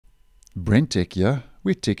BrenTech here,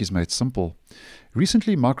 where tech is made simple.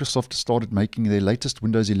 Recently, Microsoft started making their latest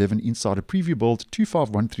Windows 11 Insider Preview build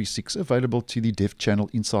 25136 available to the dev channel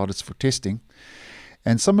insiders for testing.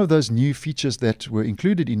 And some of those new features that were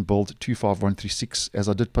included in build 25136, as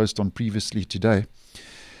I did post on previously today,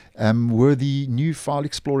 were the new File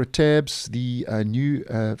Explorer tabs, the new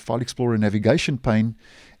File Explorer navigation pane,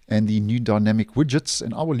 and the new dynamic widgets.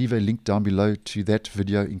 And I will leave a link down below to that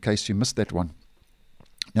video in case you missed that one.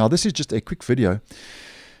 Now, this is just a quick video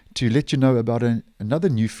to let you know about another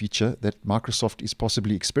new feature that Microsoft is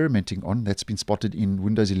possibly experimenting on that's been spotted in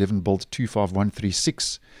Windows 11 build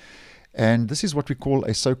 25136. And this is what we call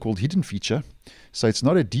a so-called hidden feature. So it's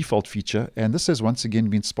not a default feature. And this has once again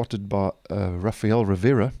been spotted by Rafael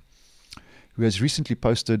Rivera, who has recently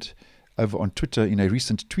posted over on Twitter in a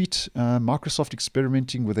recent tweet, Microsoft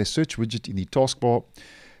experimenting with a search widget in the taskbar,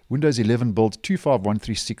 Windows 11 build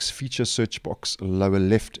 25136 feature search box lower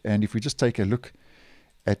left. And if we just take a look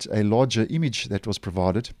at a larger image that was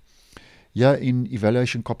provided, here in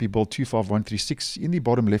evaluation copy build 25136, in the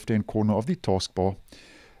bottom left hand corner of the taskbar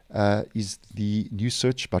is the new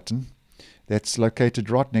search button that's located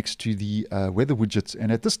right next to the weather widget.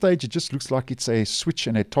 And at this stage, it just looks like it's a switch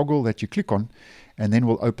and a toggle that you click on, and then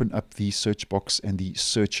we'll open up the search box and the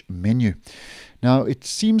search menu. Now, it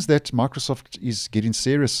seems that Microsoft is getting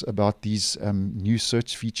serious about these new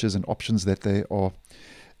search features and options that they are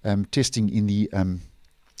testing in the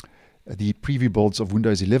preview builds of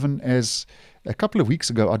Windows 11. As a couple of weeks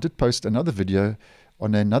ago, I did post another video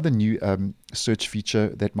on another new search feature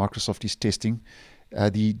that Microsoft is testing,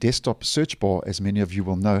 the desktop search bar, as many of you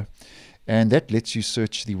will know. And that lets you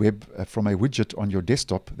search the web from a widget on your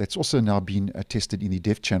desktop. That's also now been tested in the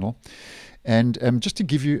dev channel. And just to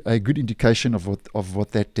give you a good indication of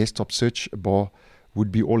what that desktop search bar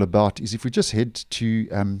would be all about, is if we just head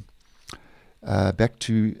to back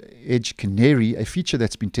to Edge Canary, a feature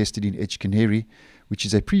that's been tested in Edge Canary, which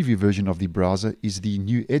is a preview version of the browser, is the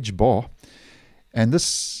new Edge bar. And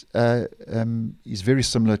this is very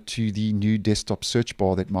similar to the new desktop search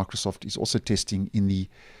bar that Microsoft is also testing in the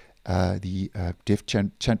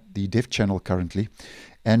dev channel currently.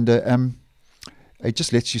 And it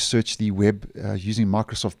just lets you search the web using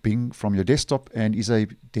Microsoft Bing from your desktop, and is a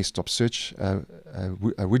desktop search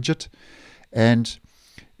widget. And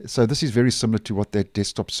so this is very similar to what that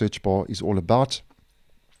desktop search bar is all about.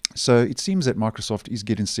 So it seems that Microsoft is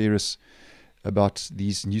getting serious about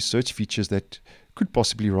these new search features that could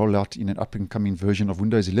possibly roll out in an up-and-coming version of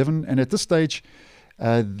Windows 11. And at this stage,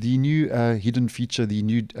 the new hidden feature, the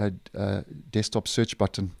new desktop search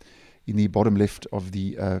button in the bottom left of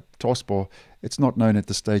the taskbar, it's not known at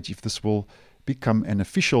this stage if this will become an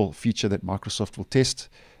official feature that Microsoft will test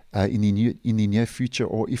in the near future,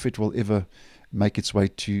 or if it will ever make its way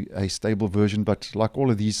to a stable version. But like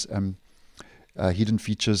all of these hidden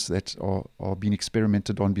features that are being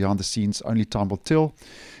experimented on behind the scenes, only time will tell.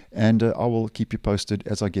 And I will keep you posted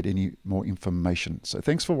as I get any more information. So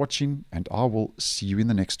thanks for watching, and I will see you in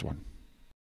the next one.